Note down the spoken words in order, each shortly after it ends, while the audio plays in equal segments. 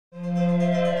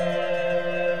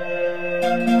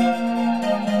Answer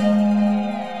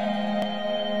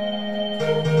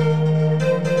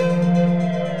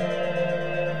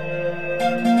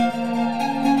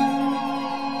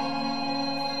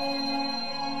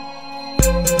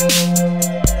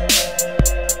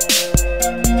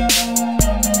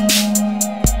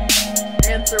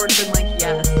would have been like,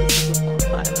 yes, this is a Palm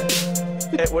Pilot.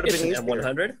 It would have It's been an easier.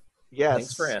 M100. Yes.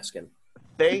 Thanks for asking.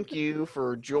 Thank you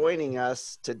for joining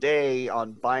us today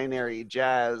on Binary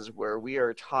Jazz, where we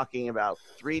are talking about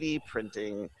 3D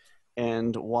printing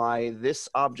and why this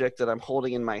object that I'm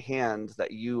holding in my hand that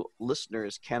you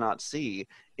listeners cannot see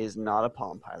is not a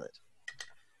Palm Pilot.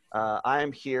 I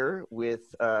am here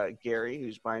with Gary,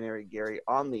 who's Binary Gary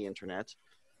on the internet.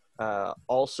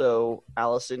 Also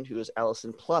Allison, who is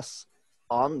Allison Plus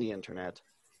on the internet.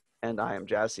 And I am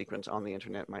Jazz Sequence on the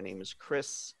internet. My name is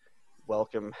Chris.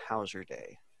 Welcome. How's your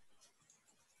day?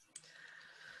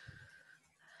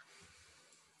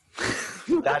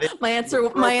 That is my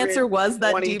answer was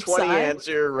that deep 2020 sigh.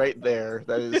 answer right there.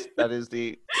 That is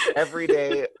the every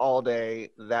day, all day,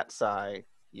 that sigh.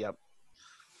 Yep.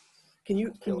 Can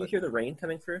you hear the rain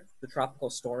coming through? The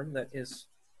tropical storm that is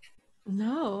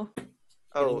No.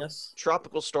 hitting us?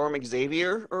 Tropical Storm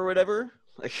Xavier or whatever.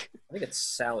 Like I think it's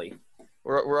Sally.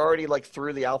 we're already like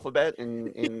through the alphabet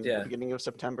in Yeah. the beginning of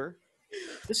September.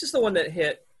 This is the one that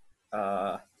hit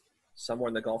somewhere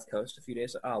in the Gulf Coast a few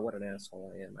days. Oh, what an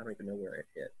asshole I am. I don't even know where it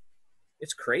hit.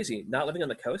 It's crazy. Not living on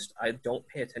the coast, I don't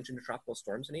pay attention to tropical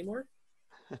storms anymore,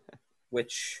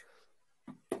 which...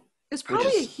 It's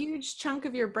probably a huge chunk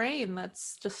of your brain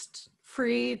that's just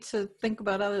free to think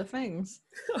about other things.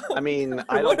 I mean,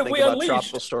 I What don't have think we about unleashed?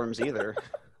 tropical storms either.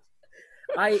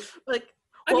 Like,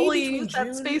 I what mean, will you between use that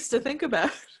June- space to think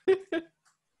about?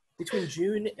 Between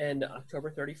June and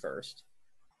October 31st,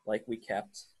 like we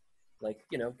kept, like,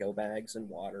 you know, go bags and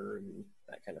water and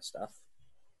that kind of stuff.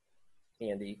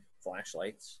 Candy,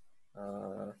 flashlights,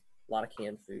 a lot of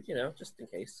canned food, you know, just in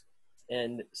case.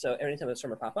 And so anytime the storm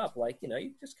would pop up, like, you know,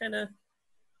 you just kind of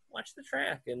watch the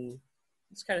track and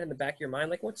it's kind of in the back of your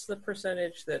mind, like, what's the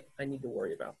percentage that I need to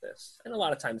worry about this? And a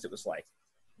lot of times it was like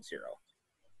 0.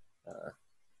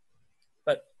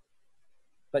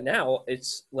 But now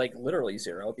it's like literally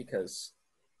 0 because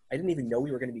I didn't even know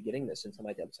we were going to be getting this until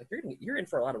my dad was like, you're in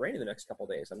for a lot of rain in the next couple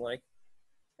of days. I'm like,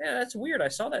 yeah, that's weird. I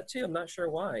saw that too. I'm not sure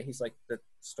why. He's like, the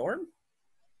storm?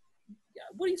 Yeah,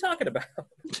 what are you talking about?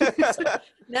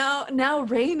 Now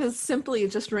rain is simply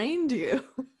just rain to you.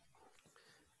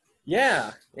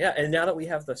 Yeah. And now that we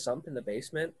have the sump in the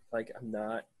basement, like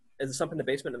the sump in the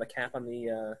basement and the cap on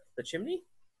the chimney,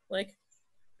 like,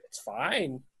 it's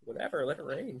fine. Whatever, let it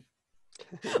rain.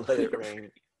 Let it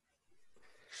rain.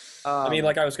 I mean,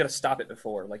 like, I was going to stop it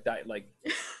before, like that, like.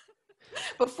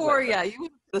 Before, yeah, you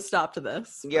would have stopped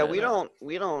this. Yeah, but,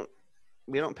 we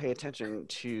don't pay attention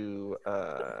to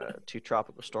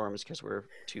tropical storms because we're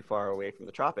too far away from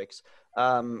the tropics.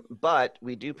 But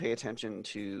we do pay attention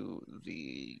to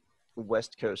the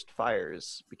West Coast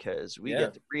fires because we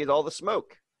get to breathe all the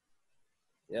smoke.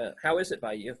 Yeah. How is it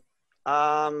by you?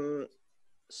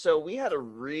 So we had a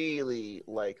really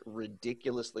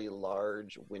ridiculously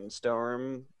large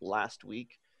windstorm last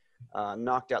week,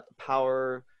 knocked out the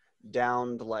power,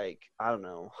 downed I don't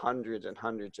know, hundreds and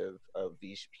hundreds of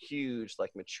these huge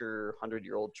mature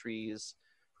 100-year-old trees,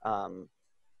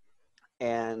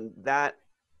 and that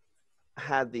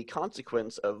had the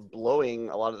consequence of blowing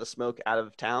a lot of the smoke out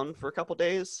of town for a couple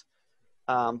days.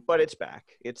 But it's back.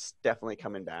 It's definitely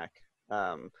coming back.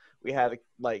 We had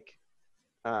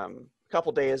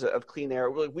couple days of clean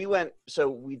air. We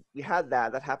had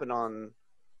that happened on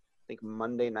I think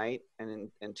Monday night and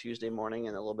Tuesday morning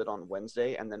and a little bit on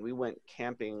Wednesday, and then we went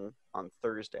camping on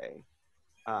Thursday,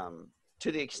 to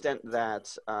the extent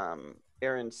that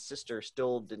Aaron's sister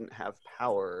still didn't have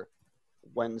power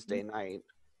Wednesday night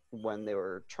when they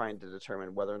were trying to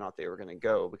determine whether or not they were going to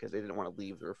go because they didn't want to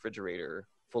leave the refrigerator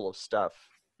full of stuff.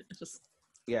 just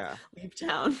Leave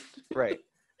town. Right.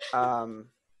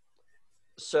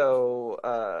 So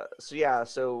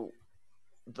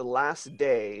the last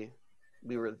day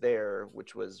we were there,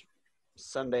 which was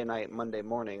Sunday night, Monday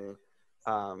morning,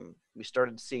 we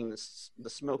started seeing the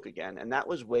smoke again, and that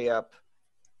was way up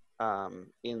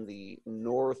in the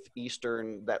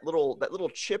northeastern, that little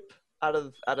chip out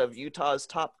of Utah's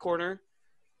top corner.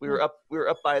 We were up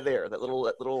by there, that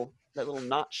little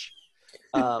notch.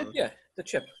 Yeah, the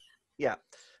chip. Yeah.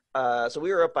 So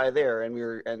we were up by there,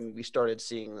 and we started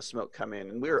seeing the smoke come in,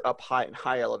 and we were up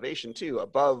high elevation too,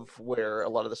 above where a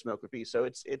lot of the smoke would be. So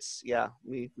it's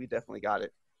we definitely got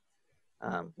it.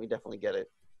 We definitely get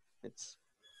it.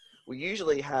 We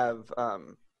usually have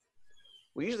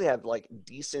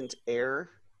decent air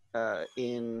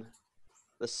in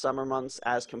the summer months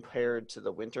as compared to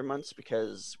the winter months,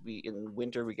 because in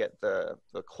winter we get the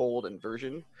cold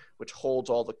inversion, which holds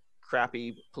all the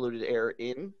crappy polluted air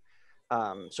in.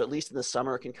 So at least in the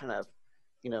summer it can kind of,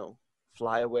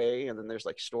 fly away, and then there's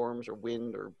like storms or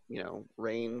wind or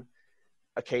rain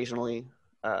occasionally.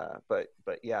 But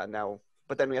yeah,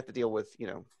 but then we have to deal with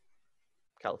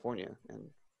California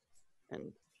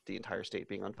and the entire state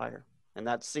being on fire, and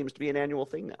that seems to be an annual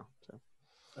thing now. So.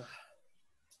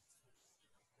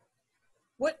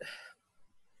 What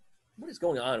is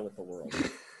going on with the world?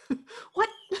 What?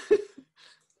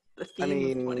 The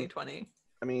theme of 2020.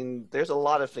 I mean, there's a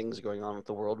lot of things going on with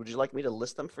the world. Would you like me to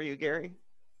list them for you, Gary?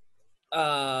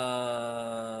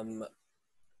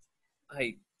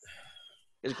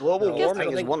 Global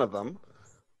warming is one of them.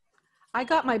 I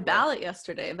got my ballot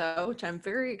yesterday, though, which I'm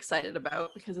very excited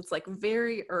about because it's like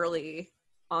very early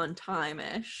on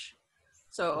time-ish.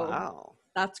 So wow.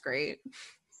 That's great.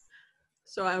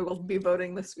 So I will be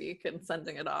voting this week and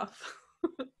sending it off.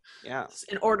 Yeah.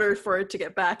 In order for it to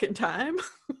get back in time.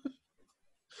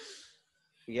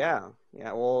 Yeah.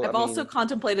 Well, I've also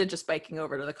contemplated just biking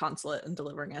over to the consulate and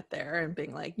delivering it there and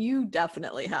being like, you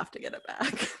definitely have to get it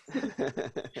back.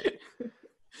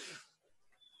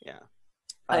 Yeah.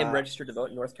 I am registered to vote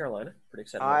in North Carolina. Pretty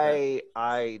excited about that.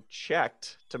 I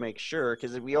checked to make sure,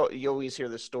 because you always hear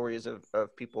the stories of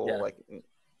people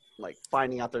like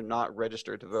finding out they're not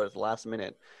registered to vote at the last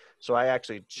minute. So I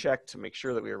actually checked to make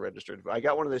sure that we were registered. I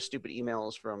got one of those stupid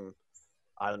emails from,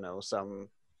 I don't know, some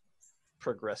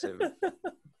progressive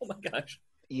oh my gosh,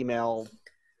 email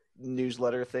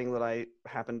newsletter thing that I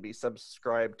happen to be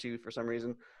subscribed to for some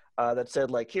reason, that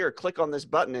said like, here, click on this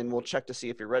button and we'll check to see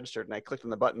if you're registered. And I clicked on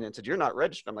the button and it said, you're not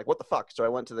registered. I'm like, what the fuck? So I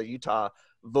went to the Utah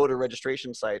voter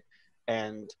registration site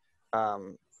and I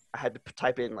had to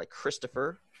type in like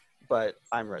Christopher, but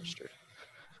I'm registered.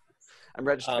 I'm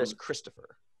registered as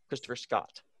Christopher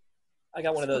Scott. I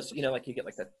got one of those, like you get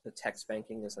like the text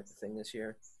banking is like the thing this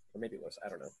year, or maybe it was, I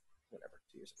don't know, whatever,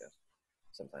 2 years ago,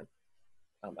 sometime.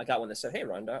 I got one that said, hey,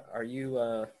 Rhonda, are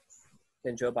you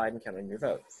can Joe Biden count on your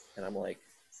vote? And I'm like,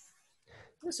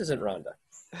 this isn't Rhonda.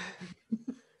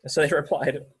 And so they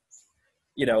replied,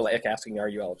 like asking, are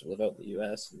you eligible to vote in the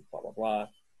U.S. and blah, blah, blah.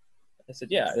 I said,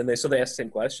 yeah. And they asked the same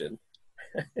question.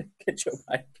 Can Joe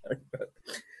Biden count on your vote?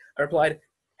 I replied,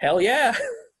 hell yeah.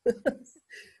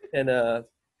 And I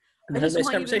had a nice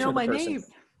conversation with the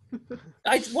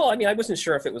person. I wasn't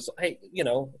sure if it was, like,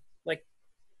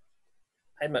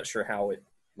 I'm not sure how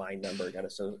my number got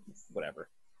it, so whatever.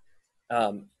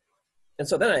 And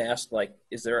so then I asked, like,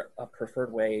 is there a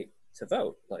preferred way to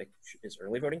vote? Like, is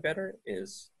early voting better?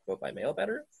 Is vote by mail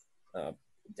better?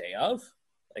 Day of?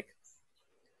 Like,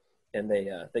 and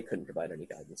they couldn't provide any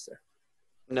guidance there.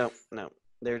 No.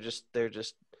 They're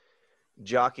just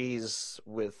jockeys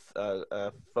with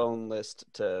a phone list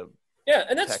to. Yeah,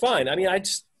 and that's fine. I mean, and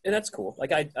that's cool.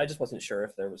 Like, I just wasn't sure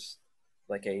if there was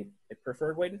like a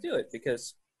preferred way to do it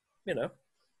because,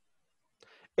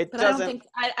 It but doesn't.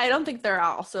 I don't think they're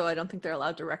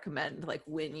allowed to recommend like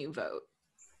when you vote.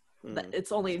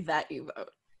 It's only that you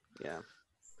vote. Yeah.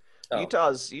 Oh.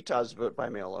 Utah's vote by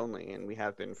mail only, and we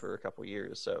have been for a couple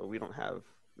years, so we don't have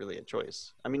really a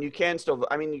choice. I mean, you can still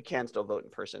vote in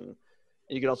person.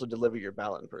 You can also deliver your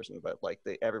ballot in person, but like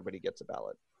everybody gets a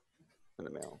ballot in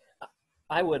the mail.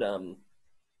 I would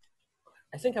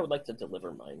I think I would like to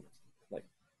deliver mine,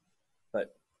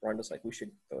 but Rhonda's like, we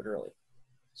should vote early.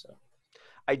 So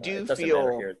I do it doesn't feel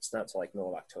matter here. It's not till like middle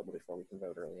of October before we can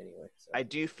vote early anyway. So. I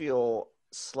do feel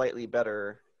slightly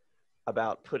better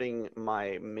about putting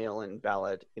my mail-in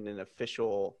ballot in an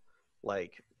official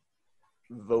like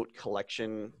vote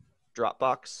collection drop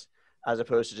box as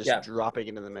opposed to just dropping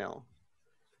it in the mail.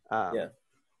 And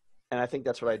I think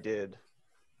that's what I did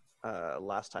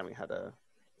last time we had a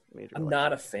major I'm election.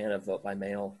 not a fan of vote by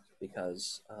mail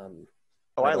because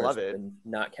I love it. Been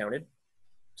not counted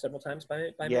several times by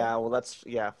mail. Yeah, well, that's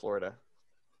Florida.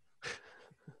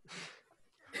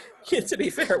 Yeah, to be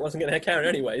fair, it wasn't going to count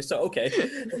anyway, so okay.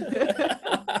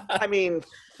 I mean,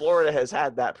 Florida has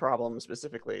had that problem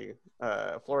specifically.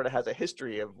 Florida has a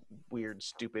history of weird,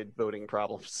 stupid voting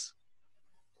problems.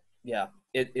 Yeah,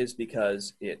 it is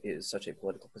because it is such a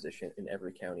political position in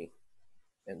every county.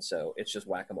 And so it's just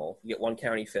whack-a-mole. You get one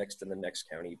county fixed and the next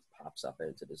county pops up and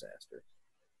it's a disaster.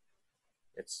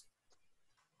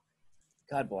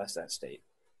 God bless that state.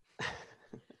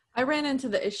 I ran into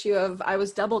the issue of I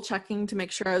was double checking to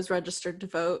make sure I was registered to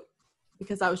vote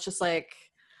because I was just like,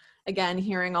 again,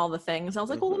 hearing all the things. I was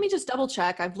like, well, let me just double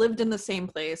check. I've lived in the same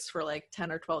place for like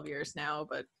 10 or 12 years now,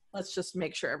 but let's just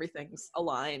make sure everything's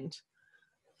aligned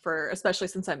for, especially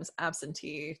since I'm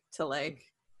absentee, to like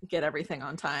get everything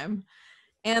on time.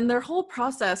 And their whole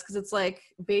process, because it's like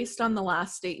based on the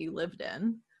last state you lived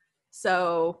in.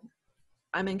 So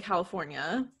I'm in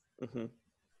California,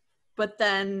 but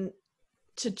then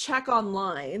to check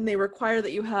online, they require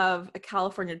that you have a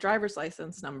California driver's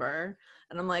license number.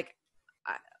 And I'm like,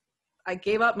 I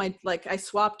gave up my, like, I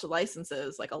swapped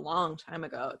licenses like a long time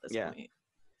ago at this point.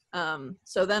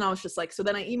 So then I was just like, so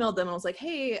then I emailed them and I was like,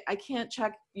 hey, I can't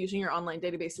check using your online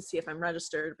database to see if I'm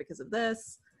registered because of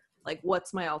this. Like,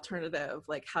 what's my alternative?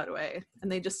 Like, how do I?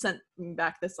 And they just sent me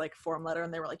back this like form letter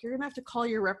and they were like, you're gonna have to call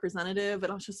your representative.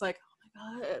 And I was just like, oh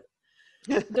my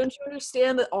God, don't you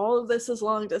understand that all of this is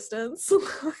long distance?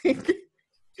 Like,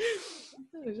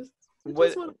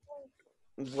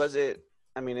 was it,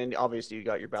 I mean, and obviously you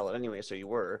got your ballot anyway, so you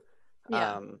were.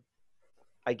 Yeah.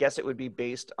 I guess it would be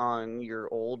based on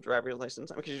your old driver's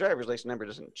license, because your driver's license number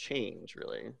doesn't change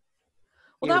really.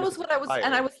 Well, that was what I was,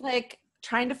 and I was like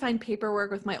trying to find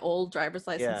paperwork with my old driver's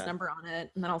license number on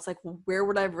it, and then I was like, well, where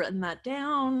would I have written that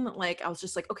down? Like, I was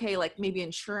just like, okay, like maybe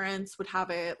insurance would have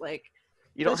it. Like,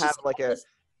 you don't have like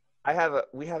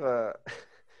we have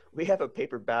a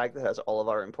paper bag that has all of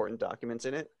our important documents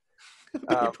in it.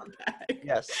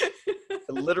 Yes,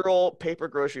 a literal paper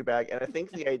grocery bag. And I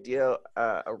think the idea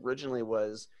originally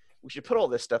was we should put all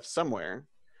this stuff somewhere.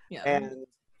 Yeah. And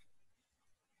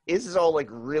this is all like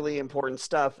really important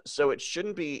stuff, so it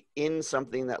shouldn't be in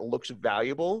something that looks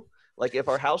valuable. Like if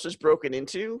our house is broken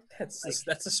into, that's a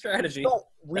strategy.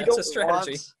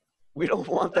 We don't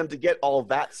want them to get all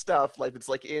that stuff. Like it's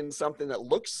like in something that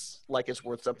looks like it's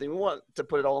worth something. We want to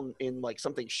put it all in like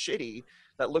something shitty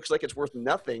that looks like it's worth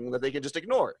nothing that they can just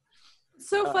ignore.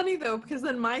 So funny though, because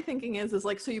then my thinking is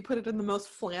like, so you put it in the most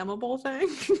flammable thing.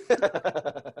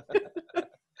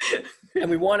 And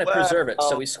we want to preserve it,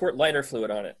 so we squirt lighter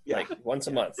fluid on it like once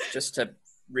a month just to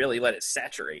really let it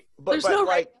saturate. There's no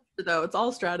right answer, though. It's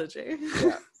all strategy.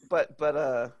 Yeah, but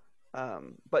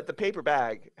the paper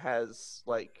bag has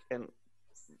like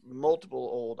multiple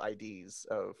old IDs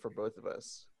for both of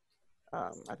us.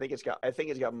 I think it's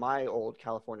got my old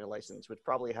California license, which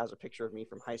probably has a picture of me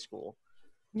from high school.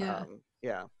 Yeah.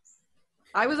 Yeah.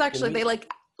 I was actually, they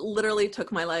like literally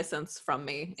took my license from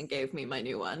me and gave me my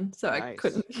new one. So nice. I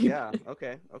couldn't. Yeah.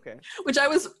 Okay. Which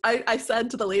I said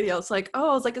to the lady, I was like,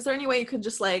 is there any way you could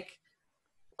just like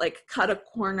cut a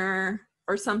corner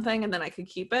or something and then I could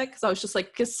keep it? Because I was just like,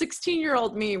 because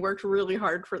 16-year-old me worked really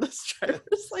hard for this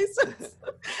driver's license.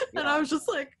 And I was just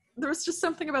like, there was just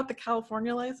something about the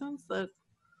California license that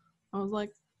I was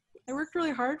like, I worked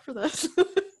really hard for this.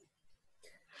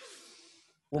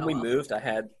 When we moved, I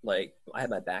had my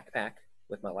backpack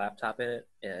with my laptop in it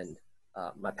and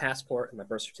my passport and my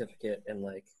birth certificate and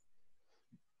like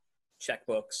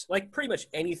checkbooks, like pretty much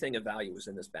anything of value was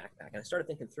in this backpack. And I started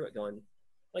thinking through it going,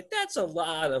 like, that's a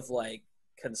lot of like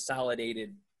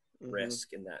consolidated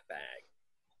risk in that bag.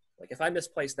 Like if I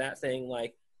misplace that thing,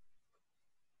 like,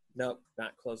 nope,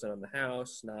 not closing on the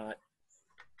house, not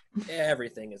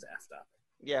everything is effed up.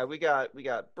 Yeah, we got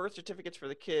birth certificates for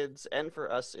the kids and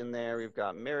for us in there. We've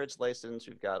got marriage license.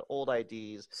 We've got old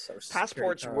IDs.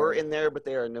 Passports were in there, but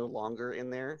they are no longer in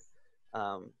there.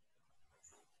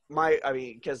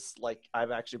 Because like I've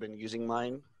actually been using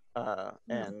mine,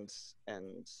 and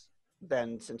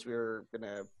then since we were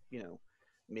gonna,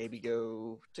 maybe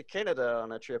go to Canada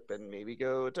on a trip and maybe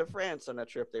go to France on a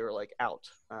trip, they were like out,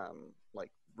 like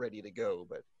ready to go,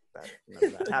 but. None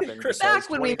of that happened. Back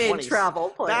when we made travel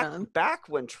plans. Back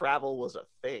when travel was a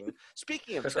thing.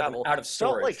 Speaking of travel, out of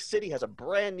storage. Salt Lake City has a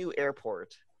brand new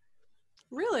airport.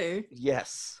 Really?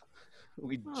 Yes.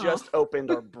 We just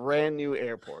opened our brand new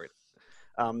airport.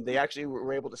 They actually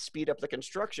were able to speed up the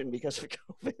construction because of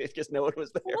COVID, because no one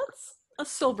was there. What's a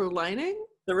silver lining?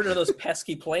 There were those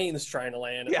pesky planes trying to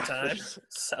land at the time.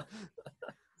 So.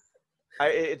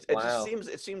 It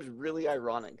just seems really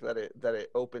ironic that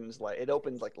it opens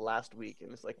like last week,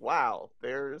 and it's like, wow,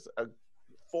 there's a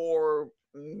 $4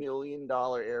 million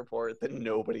airport that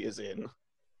nobody is in.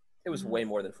 It was way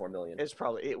more than 4 million. It's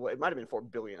probably it might have been 4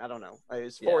 billion. I don't know.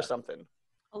 It's 4 something.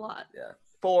 A lot. Yeah.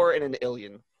 4 and an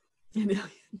illion. An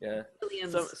illion. Yeah.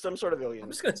 Billions. Some sort of illion. I'm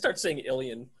just gonna start saying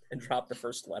illion and drop the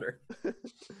first letter.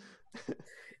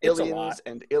 Illions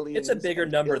and illions. It's a bigger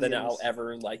number than I'll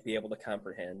ever be able to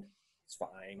comprehend. It's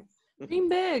fine. Dream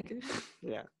big.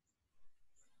 Yeah.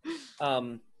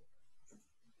 Do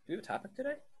we have a topic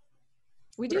today?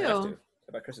 We do.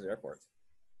 About Chris's airport.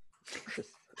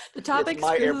 The topic's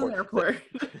my airport.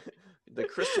 The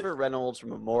Christopher Reynolds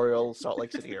Memorial Salt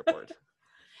Lake City Airport.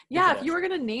 Yeah, if you were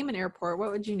going to name an airport,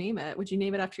 what would you name it? Would you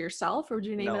name it after yourself, or would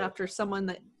you name it after someone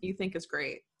that you think is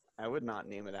great? I would not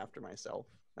name it after myself.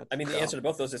 The answer to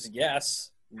both those is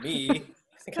yes. Me.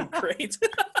 think I'm great.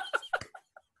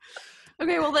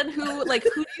 Okay, well then who do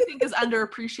you think is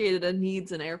underappreciated and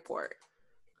needs an airport?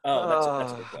 Oh, that's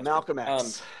a good question. Malcolm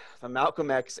X. The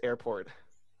Malcolm X Airport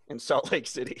in Salt Lake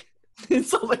City. In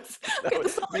Salt Lake, That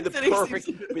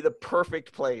okay, would be the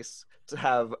perfect place to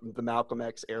have the Malcolm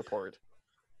X Airport.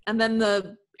 And then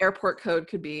the airport code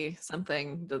could be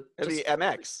something. It'd be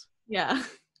MX. Yeah.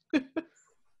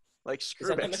 Like Is screw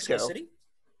that Mexico. Mexico City?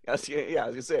 Yes, yeah, I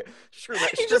was gonna say screw You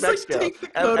just, like, Mexico. take the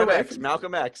code away MX, from-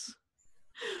 Malcolm X.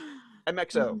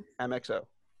 MXO. MXO.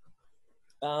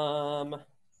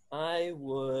 I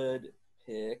would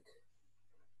pick.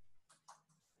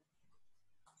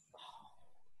 I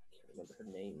can't remember her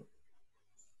name.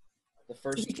 The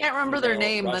first. If you can't remember their female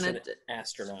name, then Russian it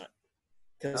astronaut.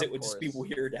 Because Of it would just be course.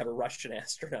 weird to have a Russian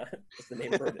astronaut as the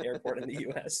name for an airport in the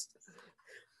U.S.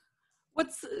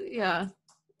 yeah.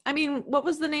 I mean, what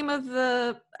was the name of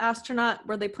the astronaut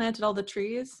where they planted all the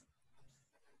trees?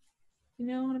 You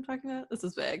know what I'm talking about? This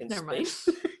is vague. In Never mind. space?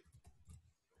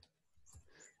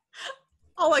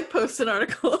 I'll like post an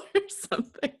article or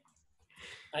something.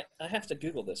 I have to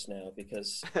Google this now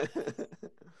because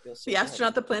you'll see The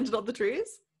astronaut that planted all the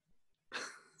trees?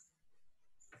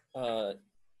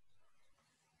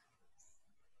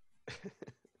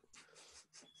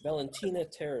 Valentina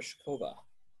Tereshkova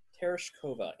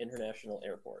International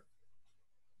Airport.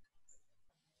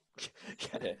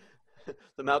 Okay.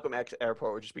 The Malcolm X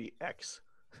Airport would just be X.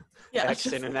 Yeah.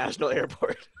 X International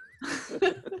Airport.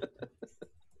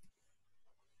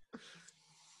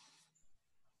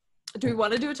 Do we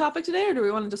want to do a topic today, or do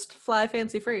we want to just fly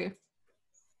fancy free?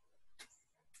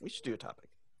 We should do a topic.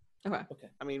 Okay.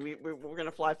 I mean, we're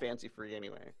gonna fly fancy free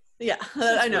anyway. Yeah,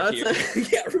 I know. We're here.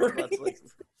 Yeah, right. Let's-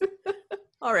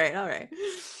 All right.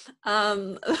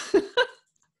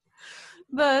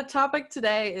 The topic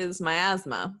today is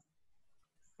miasma.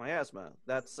 Miasma.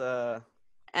 That's Miasma.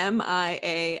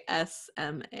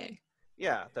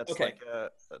 yeah. That's Okay. like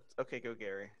okay. Go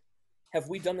Gary. Have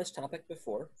we done this topic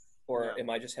before? Or No. am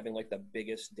I just having like the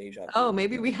biggest deja vu? Oh,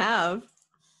 maybe we have.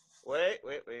 Wait.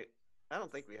 I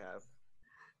don't think we have.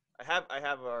 I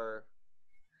have our.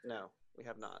 No, we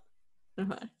have not.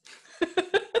 Okay.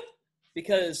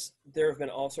 Because there have been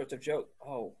all sorts of jokes.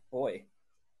 Oh, boy.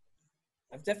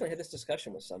 I've definitely had this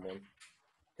discussion with someone.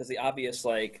 Because the obvious,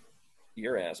 like,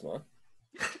 your asthma.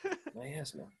 My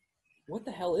asthma. What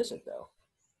the hell is it, though?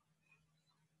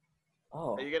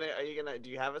 Oh. Are you gonna? Do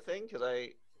you have a thing? Because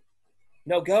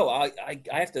No, go. I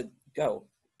have to go.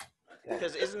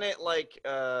 Because isn't it like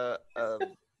a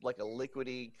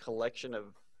liquidy collection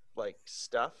of like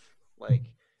stuff, like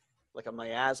a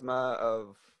miasma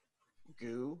of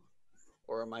goo,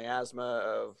 or a miasma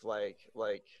of like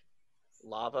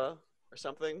lava or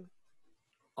something?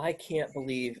 I can't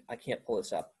believe I can't pull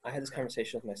this up. I had this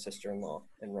conversation with my sister-in-law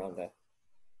in Rhonda.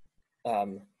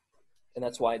 And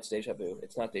that's why it's deja vu.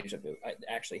 It's not deja vu. It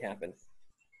actually happened.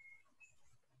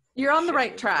 You're on the Shit,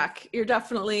 right dude. track. You're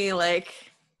definitely like,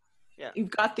 Yeah.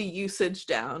 you've got the usage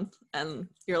down, and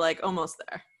you're like almost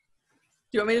there.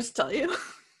 Do you want me to just tell you?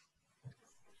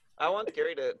 I want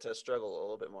Gary to struggle a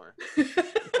little bit more.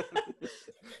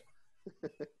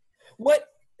 What?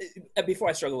 Before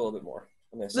I struggle a little bit more.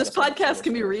 I'm gonna set This us up for podcast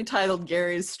can be more. retitled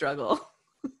Gary's Struggle.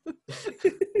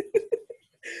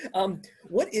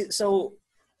 What is so?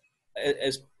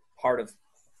 As part of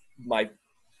my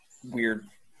weird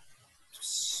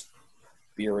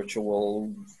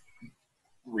spiritual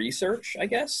research, I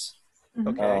guess.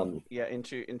 Okay. Yeah,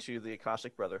 into the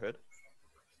Akashic Brotherhood.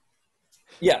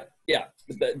 Yeah,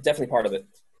 definitely part of it.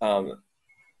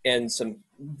 And some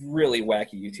really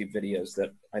wacky YouTube videos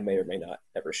that I may or may not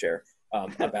ever share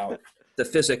about the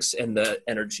physics and the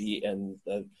energy and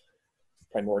the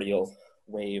primordial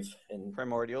wave and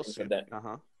Primordial things soup. like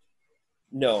that.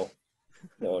 No,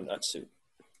 not soup.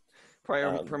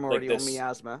 Primordial this-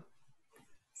 miasma.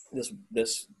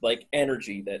 This like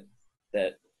energy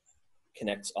that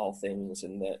connects all things,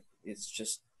 and that it's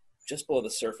just below the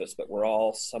surface, but we're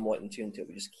all somewhat in tune to it.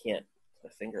 We just can't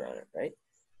put a finger on it, right?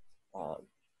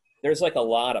 There's like a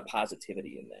lot of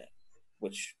positivity in that,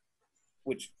 which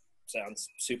sounds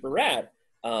super rad.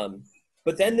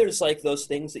 But then there's like those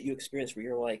things that you experience where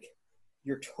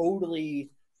you're totally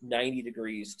 90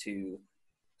 degrees to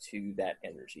that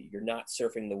energy. You're not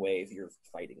surfing the wave, you're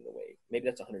fighting the wave. Maybe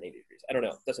that's 180 degrees. I don't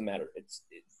know. It doesn't matter.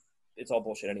 It's all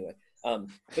bullshit anyway.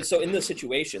 But so in those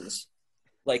situations,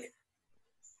 like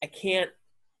I can't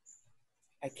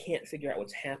figure out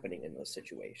what's happening in those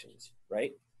situations,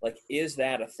 right? Like, is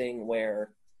that a thing where,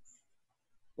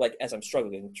 like, as I'm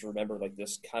struggling to remember like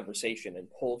this conversation and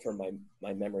pull from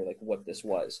my memory like what this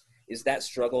was, is that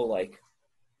struggle like,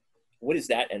 what is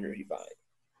that energy vibe?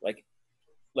 Like,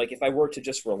 like if I were to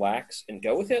just relax and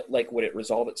go with it, like would it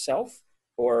resolve itself,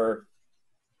 or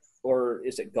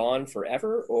is it gone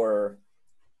forever, or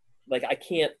like I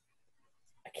can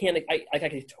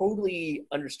totally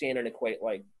understand and equate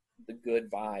like the good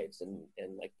vibes and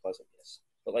like pleasantness,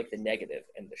 but like the negative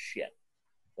and the shit,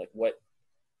 like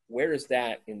where is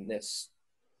that in this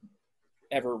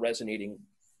ever resonating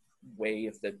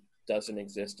wave that doesn't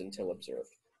exist until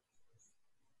observed?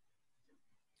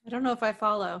 I don't know if I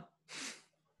follow.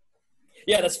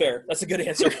 Yeah, that's fair. That's a good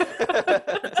answer.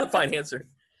 That's a fine answer.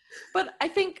 But I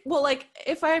think, well, like,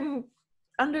 if I'm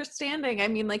understanding, I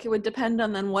mean, like, it would depend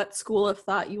on then what school of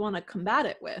thought you want to combat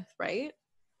it with, right?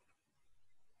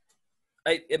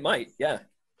 It might, yeah.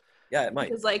 Yeah, it might.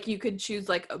 Because, like, you could choose,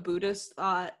 like, a Buddhist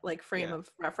thought, like, frame Yeah. of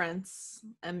reference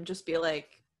and just be,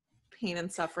 like, pain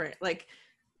and suffering. Like,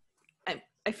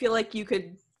 I feel like you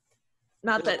could,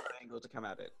 not There's that, a lot of angles to come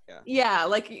at it. Yeah. yeah,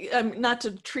 like, not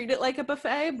to treat it like a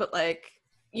buffet, but, like,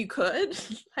 you could,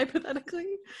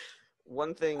 hypothetically.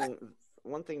 One thing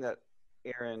that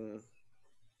Erin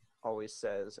always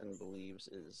says and believes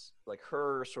is like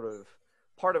her sort of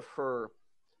part of her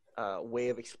way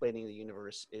of explaining the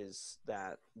universe is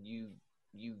that you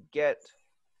get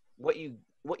what you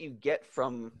get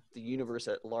from the universe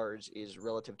at large is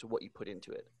relative to what you put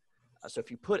into it. So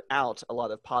if you put out a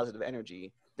lot of positive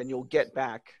energy, then you'll get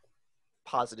back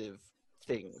positive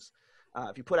things.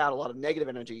 If you put out a lot of negative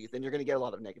energy, then you're going to get a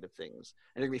lot of negative things,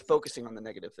 and you're going to be focusing on the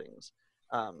negative things.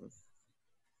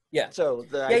 Yeah. So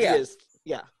the idea is,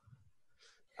 yeah.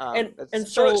 And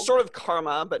it's so sort of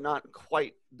karma, but not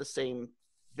quite the same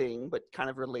thing, but kind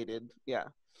of related. Yeah.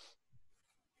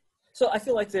 So I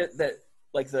feel like that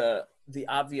like the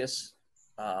obvious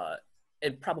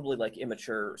and probably like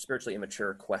spiritually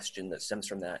immature question that stems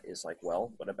from that is like,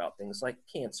 well, what about things like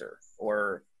cancer,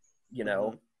 or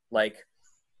like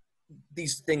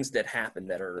these things that happen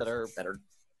that are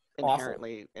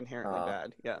inherently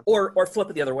bad. Yeah. Or flip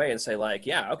it the other way and say like,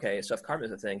 yeah, okay, so if karma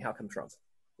is a thing, how come Trump,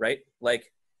 right?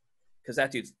 Like, because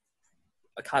that dude's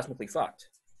cosmically fucked,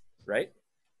 right?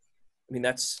 I mean,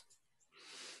 that's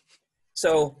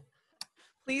so.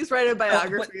 Please write a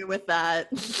biography with that.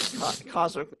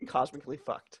 Cosmically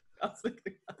fucked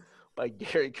by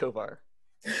Gary Kovar.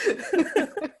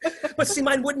 But see,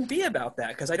 mine wouldn't be about that,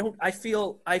 because I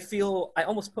feel I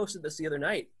almost posted this the other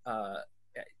night,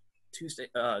 Tuesday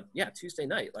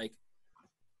night,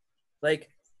 like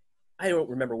I don't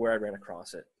remember where I ran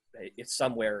across it. It's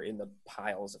somewhere in the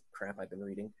piles of crap I've been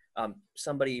reading.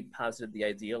 Somebody posited the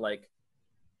idea like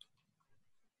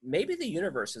maybe the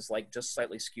universe is like just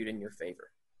slightly skewed in your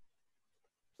favor,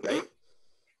 right?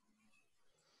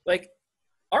 Like,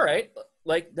 all right,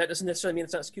 like that doesn't necessarily mean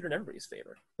it's not skewed in everybody's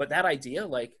favor, but that idea,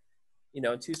 like,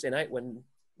 Tuesday night when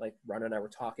like Ron and I were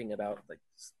talking about like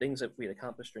things that we had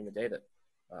accomplished during the day that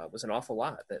was an awful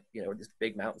lot, that these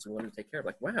big mountains we wanted to take care of,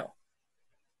 like, wow.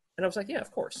 And I was like, yeah, of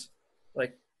course,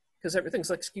 like, because everything's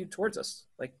like skewed towards us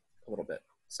like a little bit,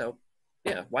 so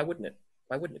yeah, why wouldn't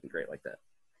it be great like that?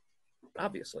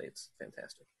 Obviously it's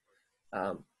fantastic.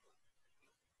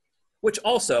 Which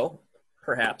also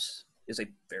perhaps is a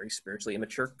very spiritually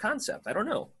immature concept. I don't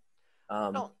know.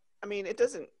 No, I mean, it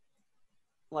doesn't,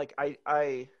 like,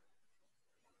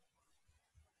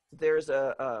 there's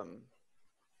I'm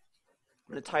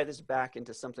going to tie this back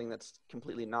into something that's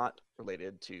completely not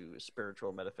related to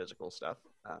spiritual metaphysical stuff.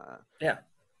 Yeah.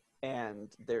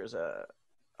 And there's a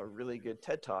really good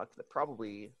TED Talk that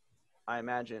probably, I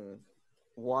imagine,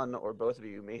 one or both of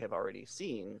you may have already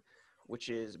seen, which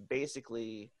is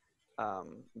basically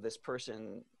this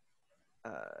person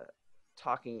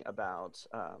talking about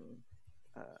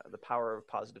the power of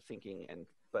positive thinking,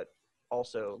 but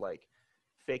also like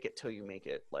fake it till you make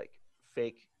it, like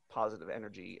fake positive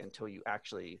energy until you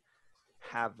actually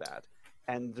have that.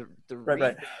 And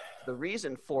the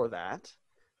reason for that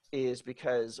is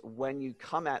because when you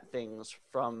come at things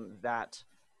from that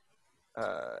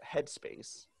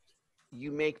headspace,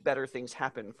 you make better things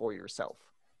happen for yourself,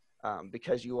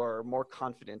 because you are more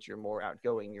confident, you're more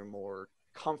outgoing, you're more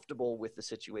comfortable with the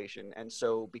situation. And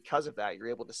so because of that, you're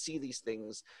able to see these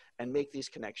things and make these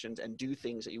connections and do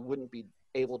things that you wouldn't be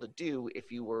able to do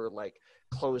if you were like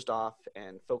closed off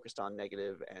and focused on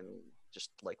negative and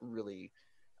just like really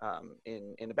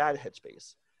in a bad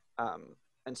headspace.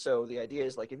 And so the idea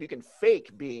is like, if you can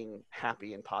fake being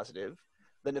happy and positive,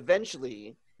 then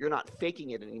eventually you're not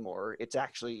faking it anymore. It's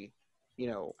actually,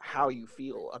 how you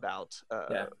feel about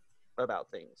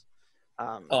things.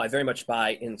 I very much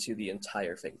buy into the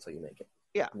entire fake until you make it.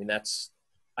 Yeah. I mean,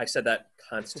 I said that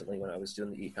constantly when I was doing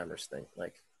the e-commerce thing,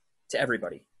 like to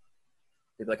everybody.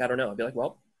 They'd be like, I don't know. I'd be like,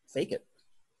 well, fake it.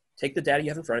 Take the data you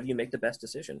have in front of you and make the best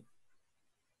decision.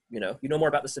 you know more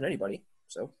about this than anybody.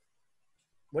 So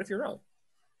what if you're wrong?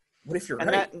 What if you're and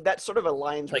right? that sort of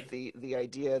aligns Like- with the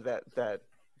idea that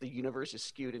the universe is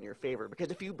skewed in your favor, because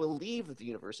if you believe that the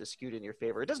universe is skewed in your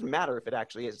favor, it doesn't matter if it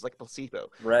actually is. It's like placebo.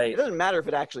 Right. It doesn't matter if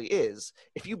it actually is.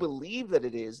 If you believe that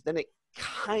it is, then it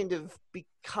kind of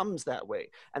becomes that way.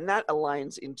 And that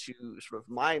aligns into sort of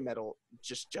my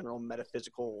just general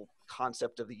metaphysical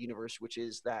concept of the universe, which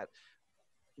is that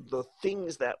the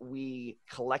things that we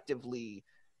collectively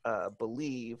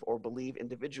believe or believe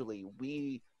individually,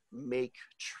 we make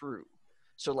true.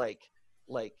 So like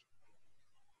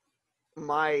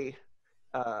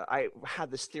I had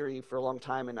this theory for a long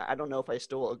time, and I don't know if I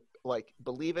still like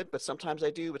believe it, but sometimes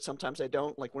I do, but sometimes I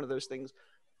don't. Like one of those things,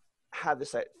 had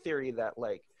this theory that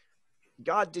like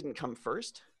God didn't come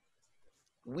first.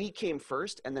 We came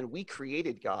first, and then we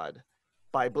created God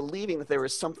by believing that there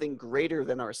is something greater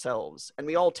than ourselves. And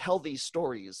we all tell these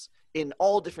stories in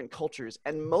all different cultures,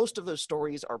 and most of those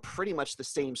stories are pretty much the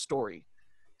same story.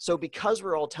 So because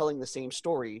we're all telling the same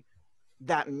story,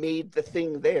 that made the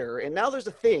thing there. And now there's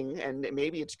a thing, and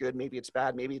maybe it's good, maybe it's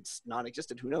bad, maybe it's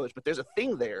non-existent, who knows, but there's a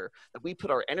thing there that we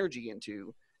put our energy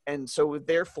into. And so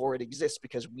therefore it exists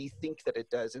because we think that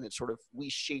it does, and it's sort of, we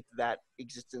shape that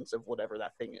existence of whatever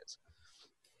that thing is.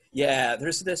 Yeah,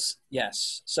 there's this,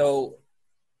 yes. So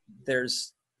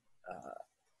there's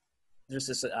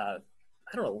this, I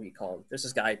don't know what you call him. There's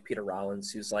this guy, Peter Rollins,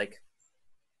 who's like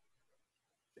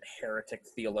a heretic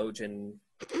theologian.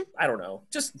 I don't know,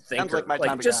 just thinker. Sounds like my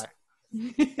type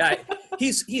of guy.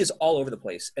 He is all over the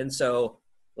place. And so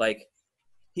like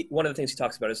one of the things he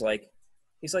talks about is like,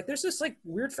 he's like, there's this like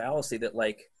weird fallacy that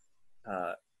like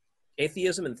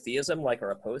atheism and theism like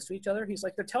are opposed to each other. He's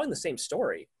like, they're telling the same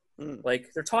story. Like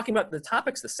they're talking about the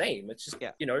topic's the same. It's just,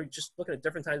 you know, just looking at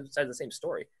different sides of the same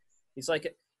story. He's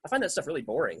like, I find that stuff really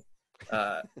boring.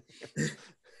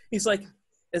 He's like,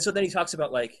 and so then he talks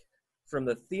about like, from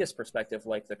the theist perspective,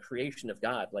 like the creation of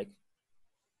God, like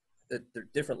there are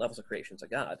different levels of creations of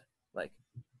God. Like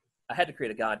I had to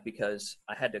create a God because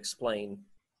I had to explain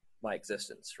my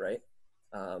existence, right?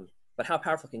 But how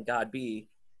powerful can God be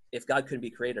if God couldn't be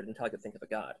created until I could think of a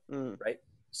God, right?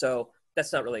 So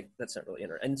that's not really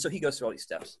inner. And so he goes through all these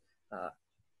steps,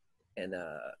 and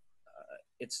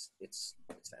it's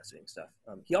fascinating stuff.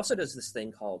 He also does this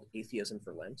thing called atheism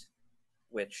for Lent,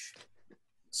 which,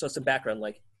 so some background,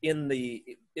 like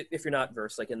if you're not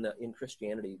versed, like in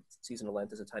Christianity, season of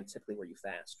Lent is a time typically where you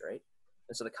fast, right?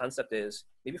 And so the concept is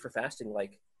maybe for fasting,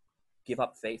 like give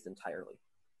up faith entirely.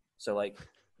 So like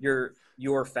your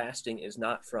fasting is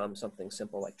not from something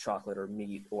simple like chocolate or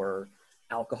meat or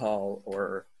alcohol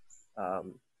or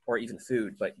even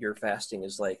food, but your fasting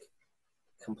is like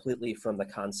completely from the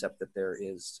concept that there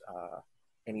is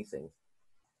anything.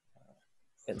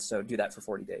 And so do that for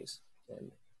 40 days.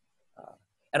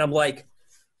 And I'm like,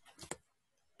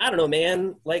 I don't know,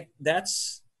 man, like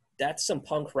that's some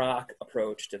punk rock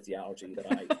approach to theology that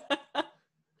I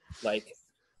like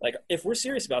if we're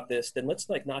serious about this, then let's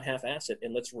like not half-ass it,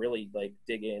 and let's really like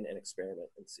dig in and experiment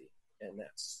and see. And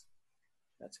that's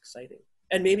exciting.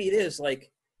 And maybe it is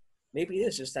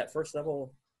just that first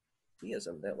level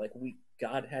theism that like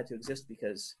God had to exist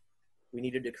because we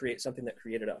needed to create something that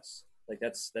created us. Like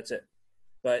that's it.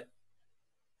 But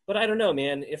I don't know,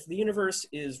 man. If the universe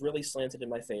is really slanted in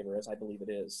my favor, as I believe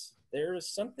it is, there's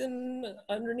something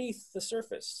underneath the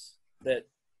surface that,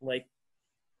 like,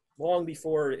 long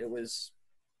before it was,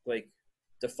 like,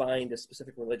 defined as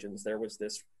specific religions, there was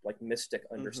this, like, mystic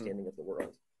understanding of the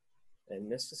world. And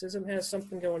mysticism has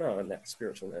something going on, that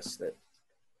spiritualness that...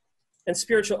 And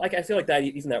spiritual, like, I feel like that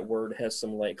even that word has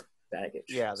some, like, baggage.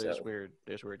 Yeah, there's weird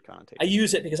connotations. I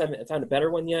use it because I haven't found a better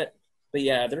one yet. But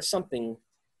yeah, there's something...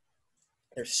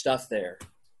 There's stuff there.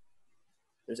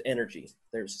 There's energy.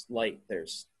 There's light.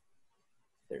 There's.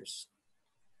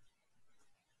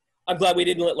 I'm glad we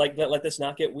didn't let this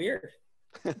not get weird.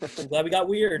 I'm glad we got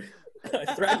weird.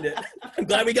 I threatened it. I'm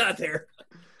glad we got there.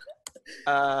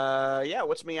 Yeah.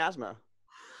 What's miasma?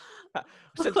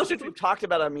 Since we've talked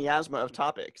about a miasma of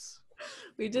topics,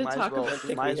 we did talk about. I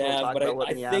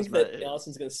think that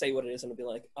Allison's going to say what it is, and I'll be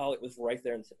like, "Oh, it was right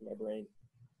there in the tip of my brain."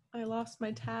 I lost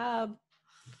my tab.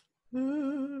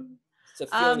 It's a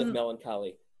feeling of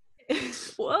melancholy.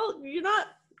 Well, you're not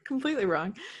completely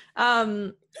wrong.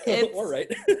 It's, all right.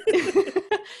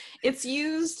 It's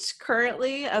used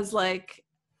currently as like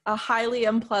a highly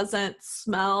unpleasant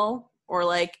smell or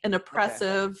like an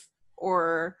oppressive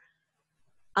or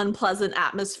unpleasant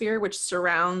atmosphere which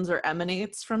surrounds or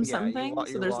emanates from something.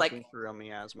 So there's like through a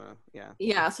miasma.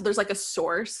 Yeah. So there's like a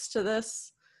source to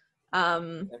this.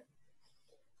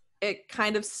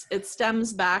 It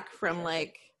stems back from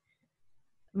like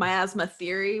miasma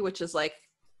theory, which is like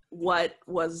what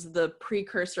was the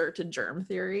precursor to germ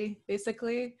theory,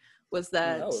 basically, was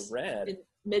that rad. in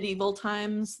medieval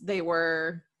times they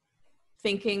were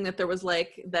thinking that there was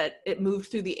like that it moved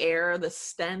through the air, the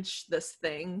stench, this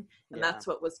thing, and that's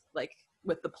what was like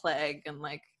with the plague and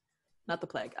like not the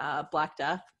plague, Black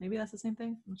Death. Maybe that's the same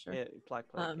thing. I'm not sure. Yeah, Black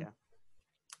Plague.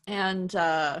 And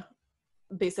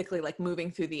basically like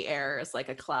moving through the air is like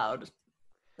a cloud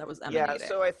that was emanating. Yeah,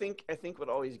 so I think what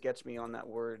always gets me on that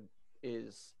word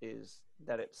is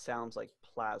that it sounds like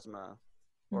plasma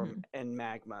or and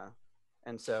magma.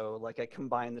 And so like I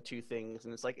combine the two things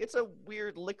and it's like it's a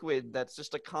weird liquid that's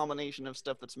just a combination of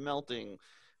stuff that's melting,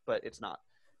 but it's not.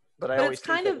 But I always it's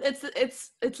kind of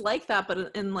it's like that,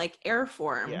 but in like air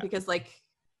form, because like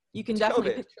you can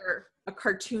definitely picture a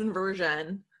cartoon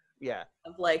version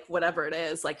of like whatever it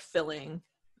is, like filling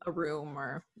a room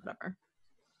or whatever.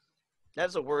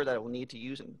 That's a word that I will need to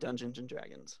use in Dungeons and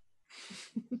Dragons.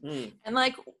 And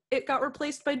like it got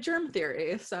replaced by germ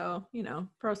theory, so you know,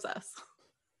 process.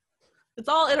 It's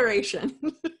all iteration.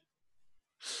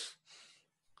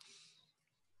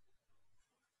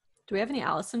 Do we have any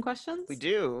Allison questions? We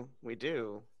do. We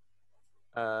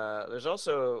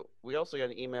also got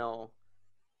an email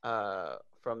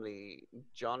from the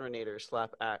Genrenator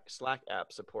Slack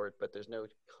app support, but there's no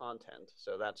content,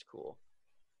 so that's cool.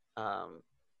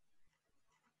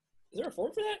 Is there a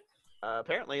form for that?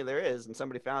 Apparently there is, and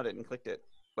somebody found it and clicked it,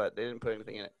 but they didn't put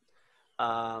anything in it.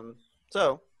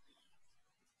 So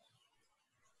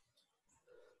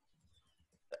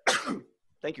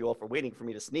thank you all for waiting for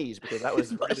me to sneeze, because that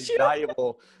was really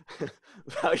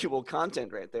valuable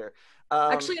content right there.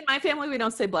 Actually, in my family, we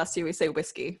don't say bless you, we say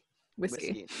whiskey.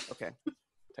 Whiskey. Okay,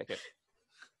 take it.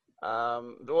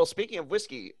 Well, speaking of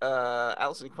whiskey,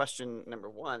 Allison, question number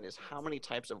 1 is how many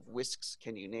types of whisks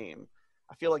can you name?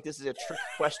 I feel like this is a trick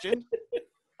question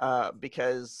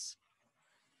because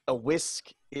a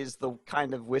whisk is the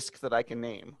kind of whisk that I can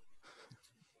name.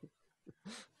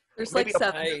 There's like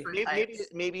 7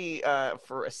 maybe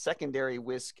for a secondary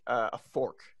whisk, a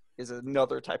fork is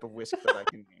another type of whisk that I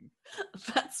can name.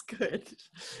 That's good.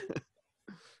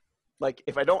 Like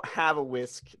if I don't have a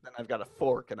whisk, then I've got a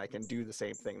fork and I can do the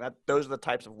same thing. Those are the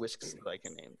types of whisks that I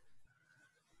can name.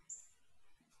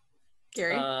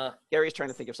 Gary? Gary's trying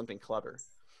to think of something clever.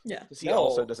 Yeah. Because he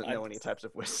also doesn't know any types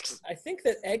of whisks. I think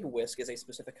that egg whisk is a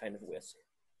specific kind of whisk.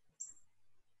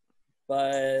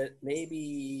 But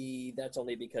maybe that's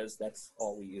only because that's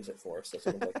all we use it for. So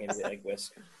someone's like, maybe the egg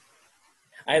whisk.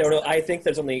 I don't know. I think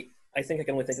I can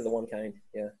only think of the one kind.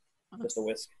 Yeah. Just a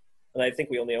whisk. And I think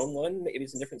we only own one. Maybe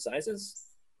it's in different sizes.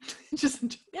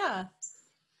 Yeah.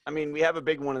 I mean, we have a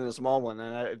big one and a small one,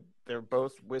 and they're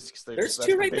both whisks. There's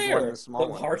 2 right there. The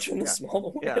large and the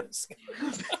small whisk.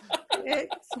 Big,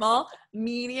 small,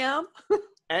 medium,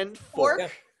 and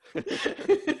fork.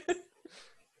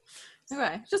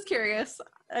 Okay, just curious.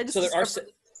 So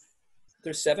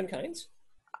there's 7 kinds?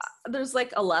 There's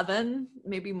like 11,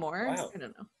 maybe more. Wow. I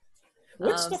don't know.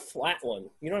 What's the flat one?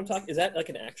 You know what I'm talking? Is that like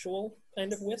an actual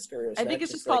kind of whisk, or is I think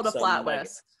it's just called a flat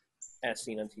whisk. As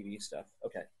seen on TV stuff.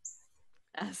 Okay.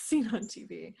 As seen on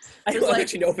TV. I don't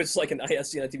actually know if it's like an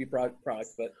as seen on TV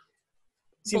product, but it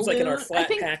seems like in our flat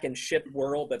pack and ship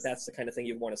world that's the kind of thing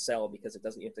you'd want to sell, because it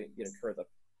doesn't have to incur the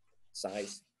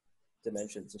size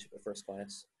dimensions and ship it first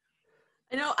class.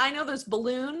 I know there's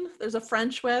balloon, there's a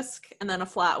French whisk, and then a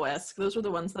flat whisk. Those were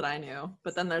the ones that I knew.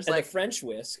 But then there's the French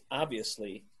whisk,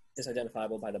 obviously, is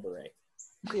identifiable by the beret.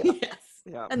 Yeah. Yes.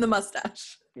 Yeah. And the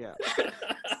mustache. Yeah.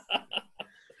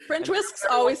 French whisks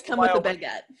always come with a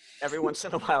baguette. Every once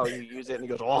in a while you use it and it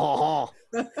goes, oh.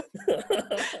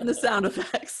 And the sound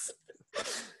effects.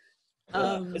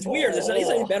 It's weird. It's not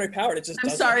even battery powered. It just. I'm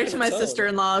sorry to my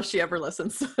sister-in-law if she ever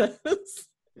listens to this.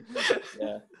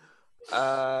 Yeah.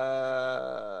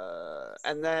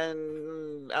 And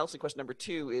then Allison, question number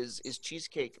 2 is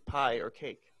cheesecake pie or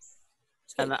cake?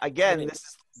 And again,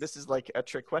 this is like a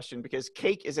trick question because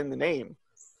cake is in the name.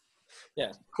 Yeah.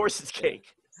 Of course it's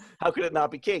cake. How could it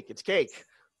not be cake? It's cake.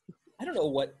 I don't know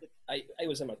what I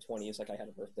was in my 20s, like I had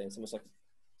a birthday, and someone's like,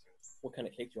 "What kind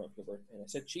of cake do you want for your birthday?" And I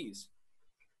said cheese.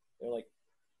 They're like,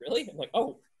 "Really?" I'm like,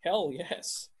 "Oh, hell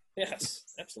yes,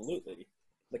 absolutely."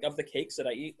 Like of the cakes that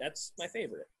I eat, that's my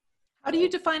favorite. How do you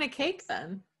define a cake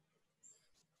then?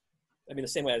 I mean, the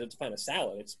same way I define a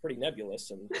salad. It's pretty nebulous.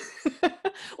 And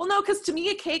well, no, because to me,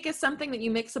 a cake is something that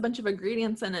you mix a bunch of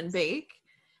ingredients in and bake.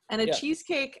 And a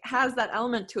cheesecake has that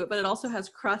element to it, but it also has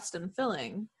crust and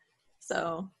filling.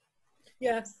 So.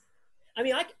 Yeah. I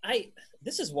mean, I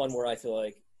this is one where I feel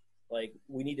like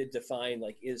we need to define,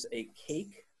 like, is a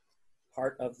cake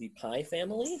part of the pie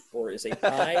family, or is a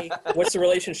pie? What's the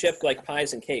relationship like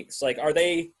pies and cakes? Like, are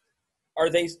they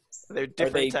They're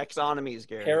different taxonomies,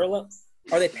 Gary. parallel?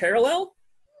 Are they parallel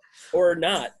or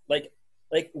not? Like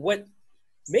what?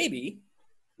 Maybe.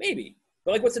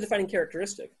 But like, what's the defining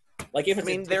characteristic? Like, if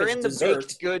it's they're in the dessert,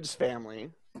 baked goods family.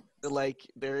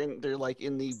 They're in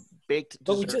the baked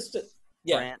but we dessert just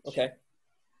branch. okay,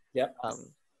 yep.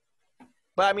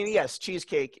 But I mean, yes,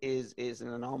 cheesecake is an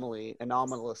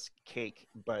anomalous cake,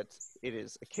 but it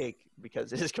is a cake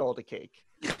because it is called a cake.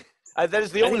 That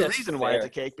is the only reason why it's a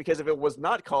cake, because if it was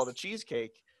not called a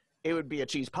cheesecake, it would be a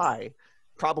cheese pie,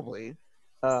 probably,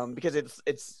 because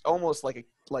it's almost like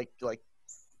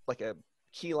a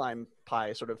key lime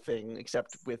pie sort of thing,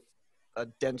 except with a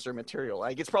denser material.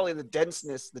 Like, it's probably the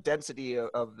density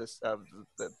of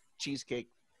the cheesecake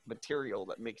material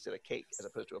that makes it a cake as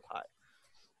opposed to a pie.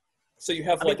 So you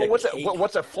have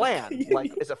what's a flan?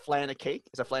 Like, is a flan a cake?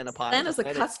 Is a flan a pie? Flan is a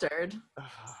custard.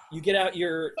 You get out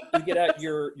your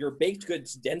baked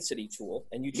goods density tool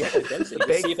and you check the density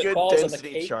to see if it falls on the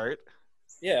cake chart.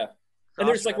 Yeah, and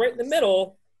there's like right in the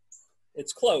middle,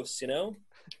 it's close. You know,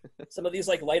 some of these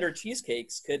like lighter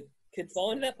cheesecakes could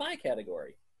fall into that pie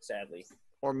category. Sadly,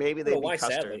 or maybe they'd be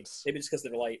custards. Sadly, maybe just because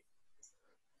they're light.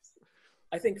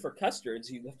 I think for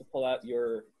custards, you have to pull out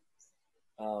your.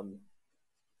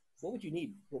 What would you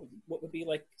need? What would be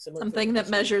like similar? Something that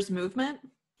measures movement.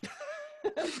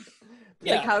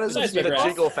 Yeah, like, how does it the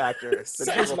jiggle factor? The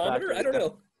seismometer? I don't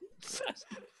know.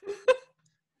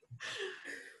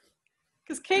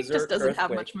 Because cake just doesn't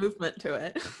have much movement to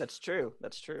it. That's true.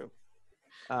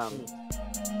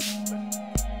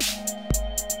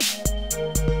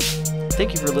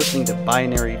 Thank you for listening to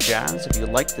Binary Jazz. If you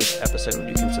liked this episode,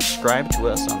 you can subscribe to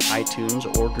us on iTunes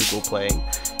or Google Play.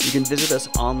 You can visit us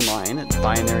online at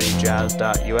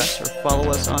binaryjazz.us or follow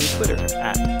us on Twitter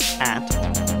at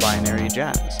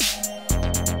binaryjazz.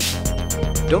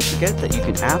 Don't forget that you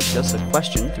can ask us a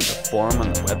question through the forum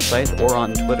on the website or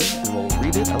on Twitter, and we'll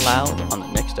read it aloud on the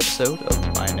next episode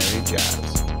of Binary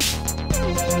Jazz.